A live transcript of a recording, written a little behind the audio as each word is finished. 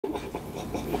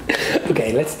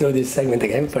Okay, let's do this segment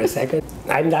again for a second.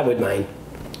 I'm done with mine.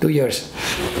 Do yours.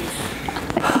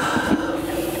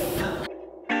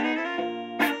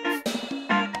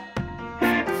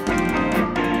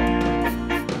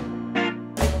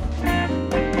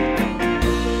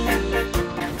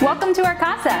 Welcome to our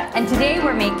casa, and today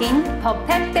we're making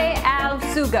polpette al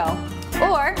sugo,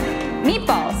 or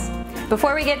meatballs.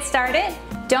 Before we get started,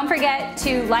 don't forget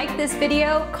to like this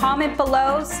video, comment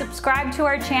below, subscribe to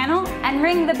our channel, and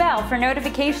ring the bell for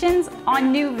notifications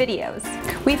on new videos.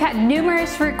 We've had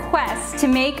numerous requests to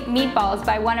make meatballs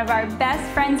by one of our best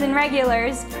friends and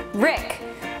regulars, Rick.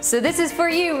 So this is for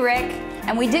you, Rick.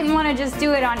 And we didn't want to just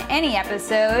do it on any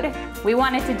episode. We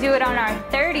wanted to do it on our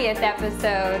 30th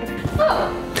episode.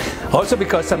 Oh. Also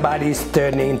because somebody's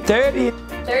turning 30.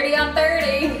 30 on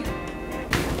 30.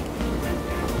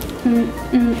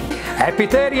 Happy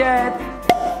 30th!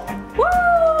 Woo!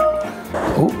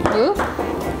 Ooh. Ooh.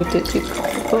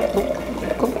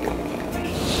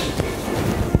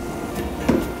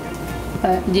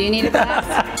 Do you need a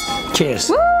glass?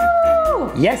 Cheers!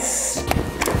 Woo! Yes!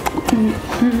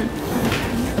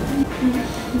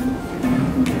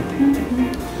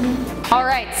 All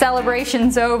right,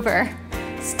 celebration's over.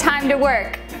 It's time to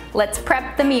work. Let's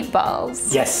prep the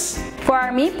meatballs. Yes! For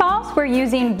our meatballs, we're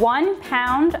using 1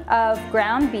 pound of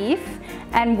ground beef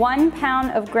and 1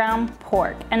 pound of ground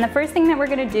pork. And the first thing that we're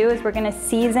gonna do is we're gonna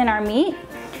season our meat.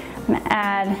 I'm gonna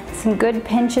add some good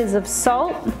pinches of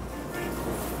salt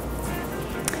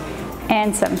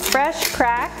and some fresh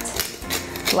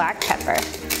cracked black pepper.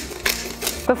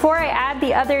 Before I add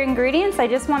the other ingredients, I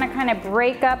just wanna kind of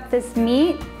break up this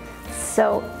meat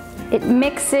so it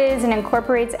mixes and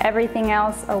incorporates everything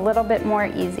else a little bit more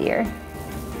easier.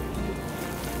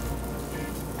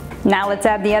 Now let's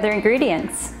add the other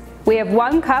ingredients. We have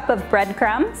 1 cup of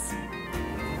breadcrumbs,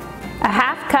 a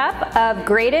 1/2 cup of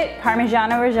grated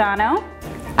Parmigiano Reggiano,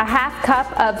 a 1/2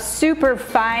 cup of super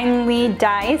finely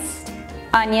diced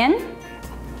onion,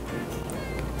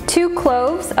 2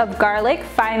 cloves of garlic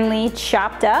finely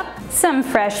chopped up, some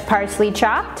fresh parsley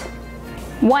chopped,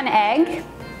 1 egg,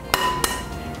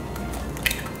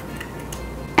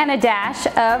 and a dash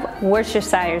of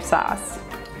Worcestershire sauce.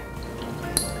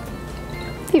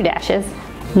 A few dashes.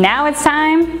 Now it's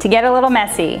time to get a little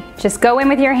messy. Just go in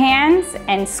with your hands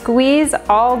and squeeze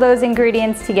all those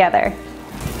ingredients together.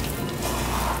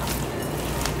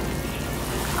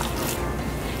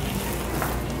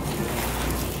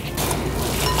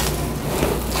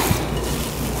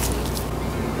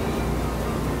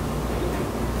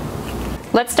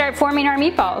 Let's start forming our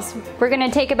meatballs. We're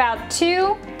gonna take about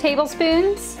 2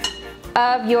 tablespoons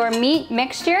of your meat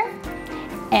mixture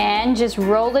and just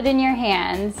roll it in your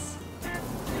hands.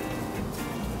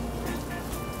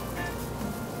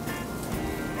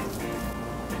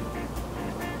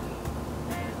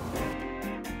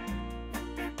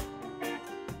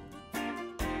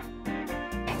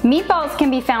 Meatballs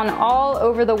can be found all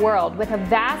over the world with a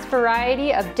vast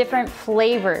variety of different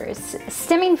flavors,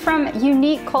 stemming from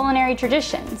unique culinary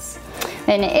traditions.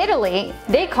 In Italy,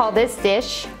 they call this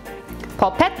dish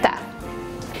polpette.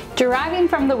 Deriving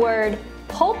from the word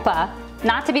polpa,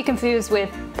 not to be confused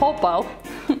with polpo,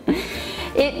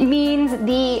 it means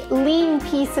the lean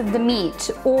piece of the meat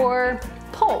or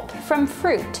pulp from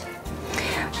fruit.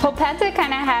 Polpette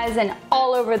kind of has an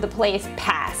all over the place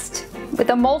past, with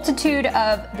a multitude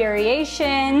of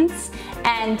variations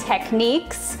and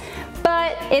techniques,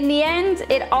 but in the end,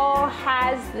 it all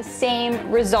has the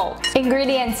same result.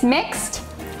 Ingredients mixed,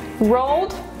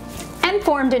 rolled, and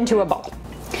formed into a ball.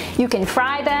 You can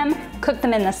fry them, cook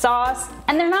them in the sauce,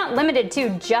 and they're not limited to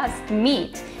just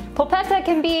meat. Polpette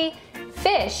can be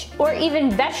fish or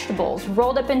even vegetables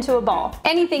rolled up into a ball.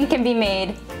 Anything can be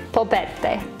made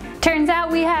polpette. Turns out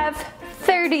we have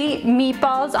 30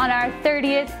 meatballs on our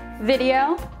 30th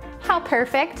video. How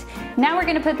perfect. Now we're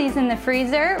gonna put these in the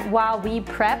freezer while we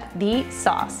prep the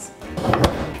sauce.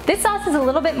 This sauce is a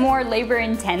little bit more labor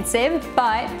intensive,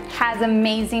 but has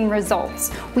amazing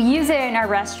results. We use it in our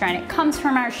restaurant. It comes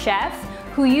from our chef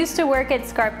who used to work at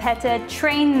Scarpetta,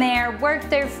 trained there,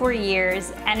 worked there for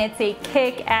years, and it's a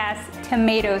kick-ass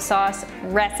tomato sauce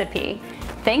recipe.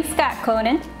 Thanks, Scott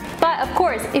Conan. But of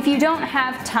course, if you don't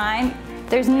have time,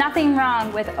 there's nothing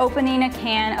wrong with opening a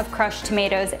can of crushed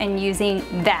tomatoes and using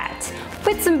that.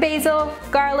 With some basil,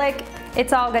 garlic,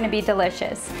 it's all gonna be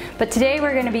delicious. But today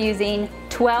we're gonna be using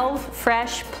 12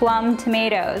 fresh plum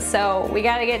tomatoes, so we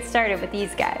gotta get started with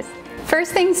these guys.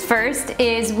 First things first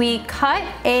is we cut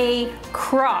a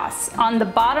cross on the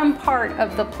bottom part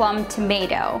of the plum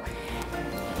tomato.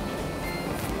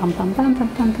 Bum, bum, bum, bum,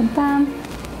 bum, bum, bum.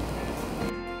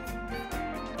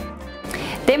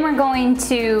 Then we're going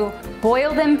to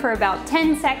boil them for about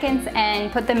 10 seconds and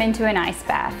put them into an ice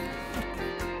bath.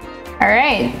 All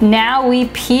right, now we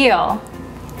peel.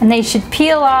 And they should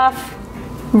peel off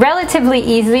relatively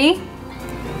easy,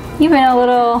 even a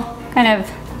little kind of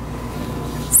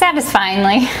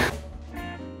satisfyingly.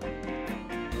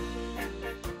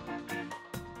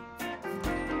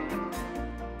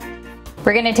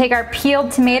 We're gonna take our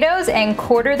peeled tomatoes and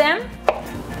quarter them.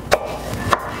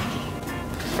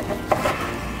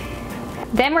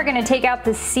 Then we're gonna take out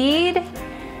the seed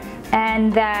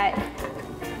and that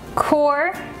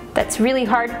core, that's really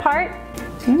hard part.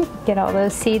 Get all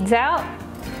those seeds out.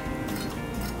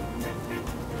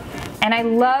 And I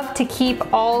love to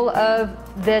keep all of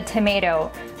the tomato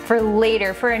for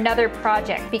later, for another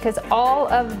project, because all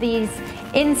of these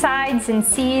insides and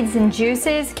seeds and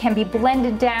juices can be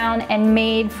blended down and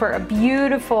made for a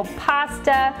beautiful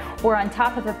pasta or on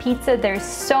top of a pizza. There's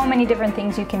so many different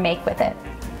things you can make with it.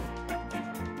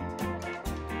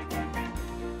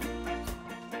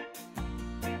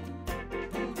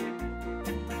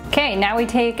 Okay, now we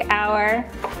take our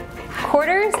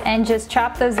quarters and just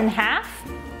chop those in half.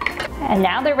 And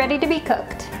now they're ready to be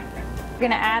cooked. We're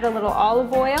gonna add a little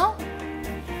olive oil.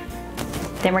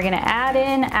 Then we're gonna add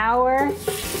in our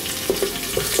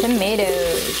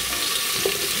tomatoes.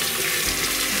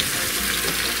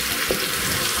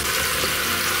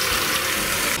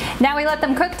 Now we let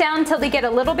them cook down until they get a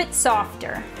little bit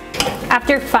softer.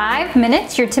 After 5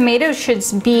 minutes, your tomatoes should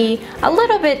be a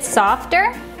little bit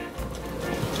softer.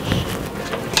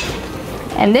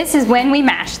 And this is when we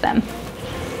mash them.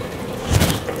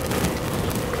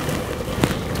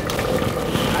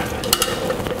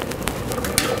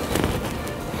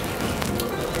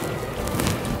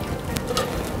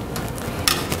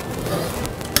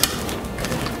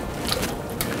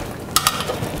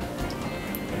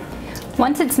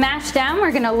 Once it's mashed down,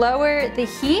 we're gonna lower the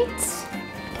heat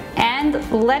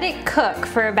and let it cook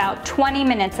for about 20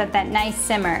 minutes at that nice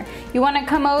simmer. You wanna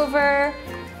come over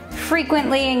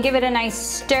frequently and give it a nice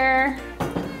stir,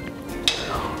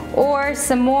 or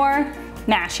some more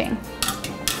mashing.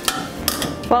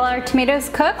 While our tomatoes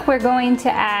cook, we're going to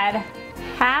add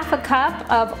half a cup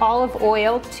of olive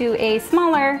oil to a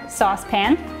smaller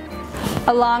saucepan,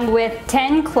 along with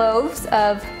 10 cloves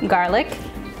of garlic,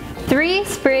 3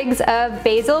 sprigs of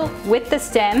basil with the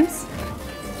stems,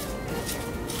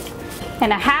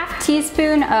 and a half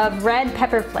teaspoon of red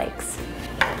pepper flakes.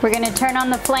 We're gonna turn on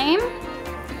the flame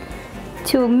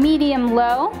to a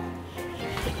medium-low,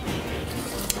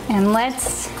 and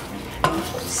let's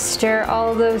stir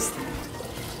all those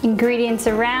ingredients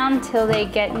around till they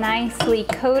get nicely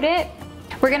coated.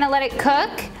 We're gonna let it cook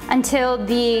until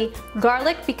the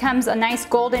garlic becomes a nice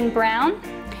golden brown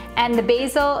and the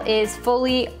basil is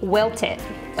fully wilted.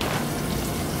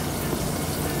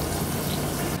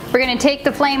 We're gonna take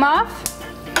the flame off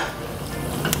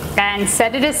and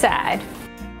set it aside.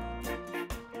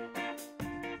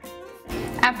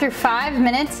 After 5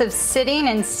 minutes of sitting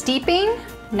and steeping,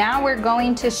 now we're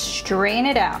going to strain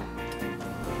it out.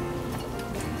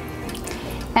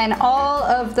 And all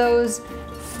of those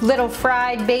little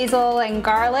fried basil and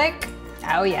garlic,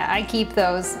 oh yeah, I keep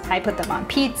those. I put them on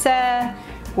pizza,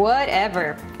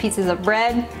 whatever, pieces of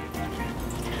bread.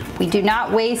 We do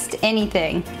not waste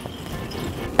anything.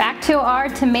 Back to our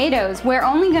tomatoes. We're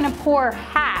only gonna pour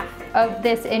half of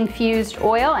this infused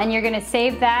oil, and you're gonna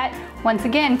save that once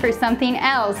again for something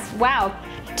else. Wow,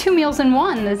 2 meals in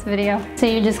one this video. So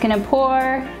you're just gonna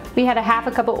pour, we had a half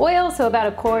a cup of oil, so about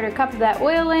a 1/4 cup of that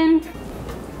oil in.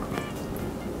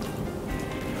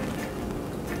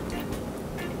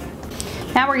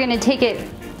 Now we're gonna take it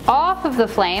off of the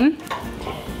flame,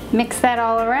 mix that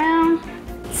all around,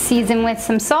 season with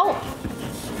some salt,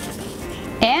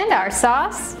 and our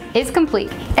sauce is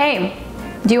complete. Hey,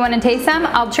 do you want to taste some?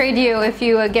 I'll trade you if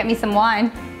you get me some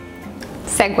wine.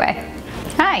 Segue.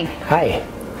 Hi. Hi.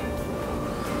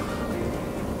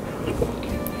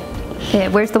 Yeah,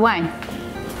 where's the wine?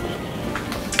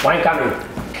 Wine coming.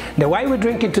 The wine we're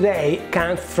drinking today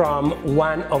comes from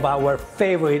one of our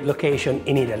favorite locations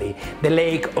in Italy, the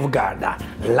Lake of Garda,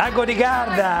 Lago di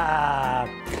Garda.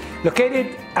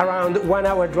 Located around 1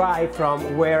 hour drive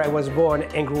from where I was born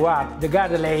and grew up, the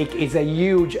Garda Lake is a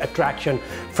huge attraction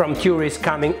from tourists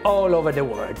coming all over the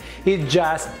world. It's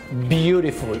just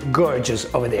beautiful, gorgeous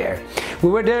over there. We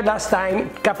were there last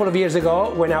time, a couple of years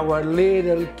ago, when our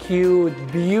little, cute,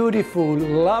 beautiful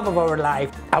love of our life,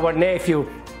 our nephew,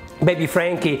 baby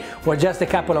Frankie, was just a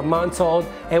couple of months old,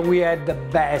 and we had the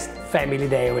best family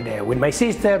day over there with my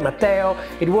sister, Matteo.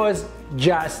 It was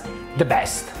just the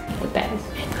best. The best.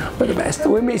 But the best.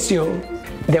 We miss you.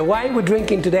 The wine we're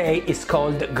drinking today is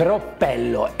called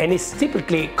Groppello and is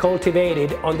typically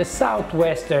cultivated on the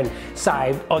southwestern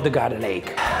side of the Garda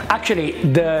Lake. Actually,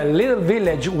 the little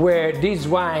village where this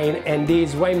wine and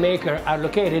this winemaker are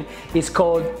located is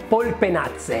called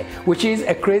Polpette, which is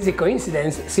a crazy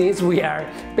coincidence since we are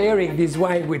pairing this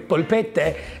wine with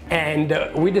polpette, and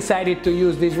we decided to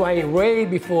use this wine way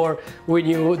before we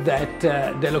knew that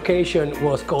the location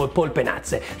was called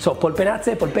Polpette. So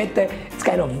polpette,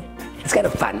 it's kind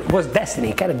of fun. It was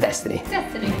destiny, kind of destiny.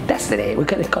 Destiny, we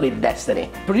can call it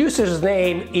destiny. Producer's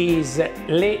name is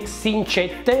Le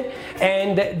Cincette,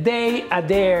 and they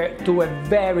adhere to a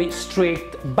very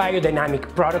strict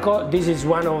biodynamic protocol. This is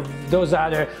one of those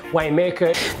other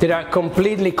winemakers that are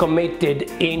completely committed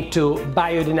into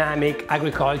biodynamic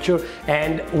agriculture,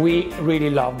 and we really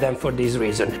love them for this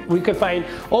reason. We can find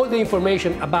all the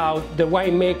information about the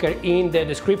winemaker in the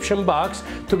description box,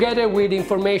 together with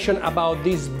information about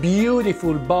this beautiful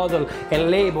bottle and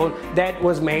label that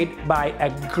was made by a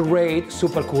great,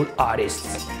 super cool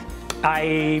artist.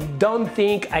 I don't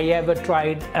think I ever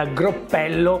tried a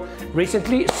Groppello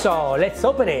recently, so let's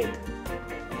open it.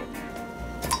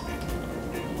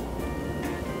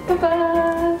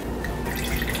 Bye-bye.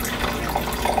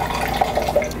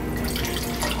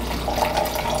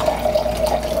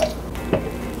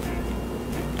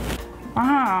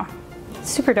 Wow,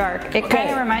 super dark. It kind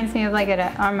of reminds me of like an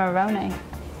Amarone.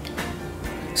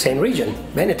 Same region,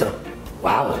 Veneto.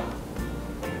 Wow.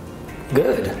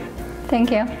 Good.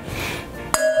 Thank you.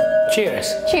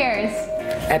 Cheers. Cheers.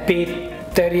 Happy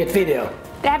 30th video.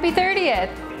 Happy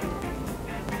 30th.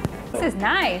 This is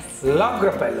nice. Love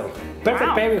Groppello.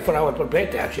 Perfect pairing for our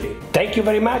polpette, actually. Thank you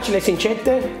very much, Le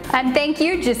Cincette. And thank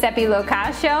you, Giuseppe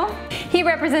Locascio. He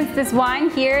represents this wine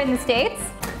here in the States.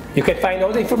 You can find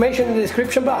all the information in the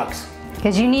description box.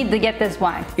 Because you need to get this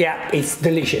wine. Yeah, it's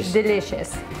delicious.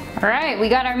 Delicious. All right, we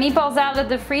got our meatballs out of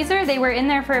the freezer. They were in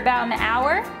there for about an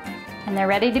hour, and they're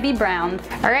ready to be browned.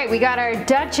 All right, we got our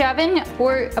Dutch oven,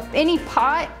 or any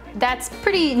pot that's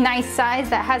pretty nice size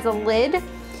that has a lid.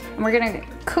 And we're gonna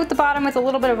coat the bottom with a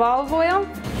little bit of olive oil.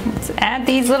 Let's add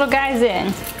these little guys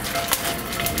in.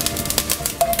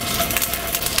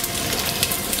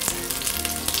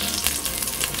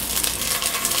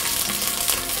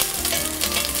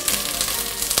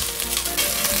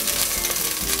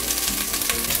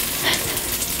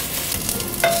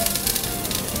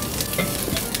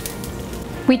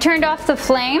 We turned off the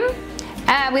flame.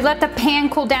 We let the pan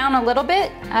cool down a little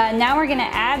bit. Now we're gonna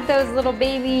add those little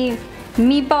baby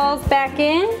meatballs back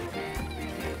in.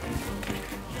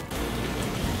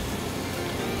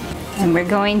 And we're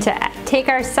going to take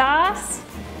our sauce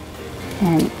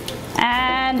and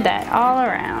add that all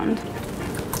around.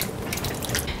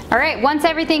 All right, once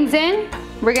everything's in,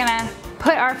 we're gonna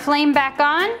put our flame back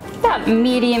on. About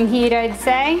medium heat, I'd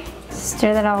say.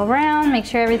 Stir that all around, make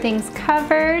sure everything's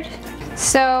covered.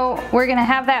 So we're gonna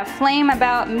have that flame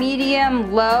about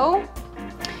medium low,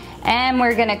 and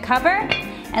we're gonna cover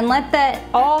and let that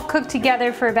all cook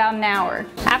together for about an hour.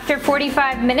 After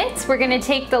 45 minutes, we're gonna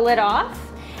take the lid off,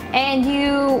 and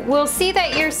you will see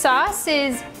that your sauce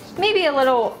is maybe a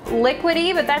little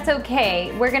liquidy, but that's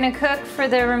okay. We're gonna cook for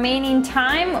the remaining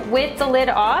time with the lid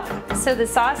off, so the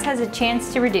sauce has a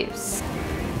chance to reduce.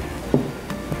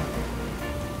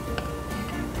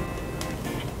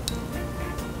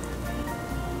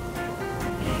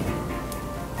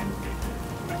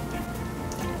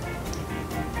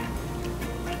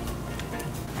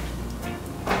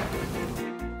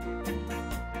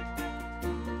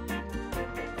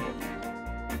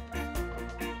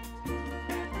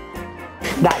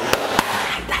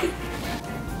 Dai.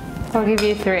 I'll give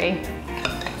you 3.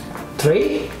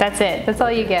 3? That's it. That's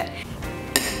all you get.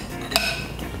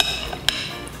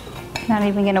 Not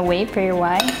even gonna wait for your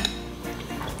wine.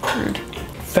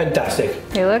 Fantastic.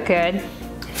 They look good.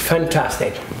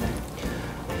 Fantastic.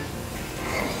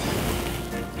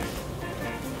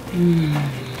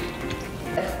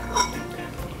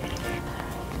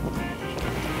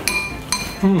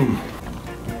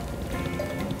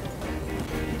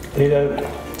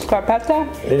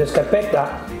 Little scarpetta.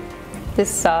 This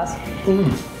sauce.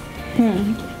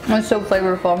 It's so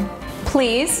flavorful.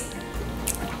 Please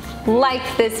like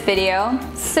this video,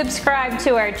 subscribe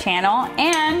to our channel,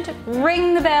 and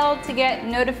ring the bell to get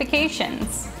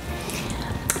notifications.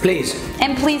 Please.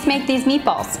 And please make these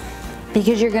meatballs,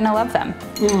 because you're gonna love them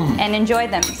and enjoy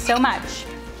them so much.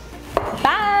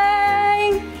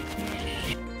 Bye!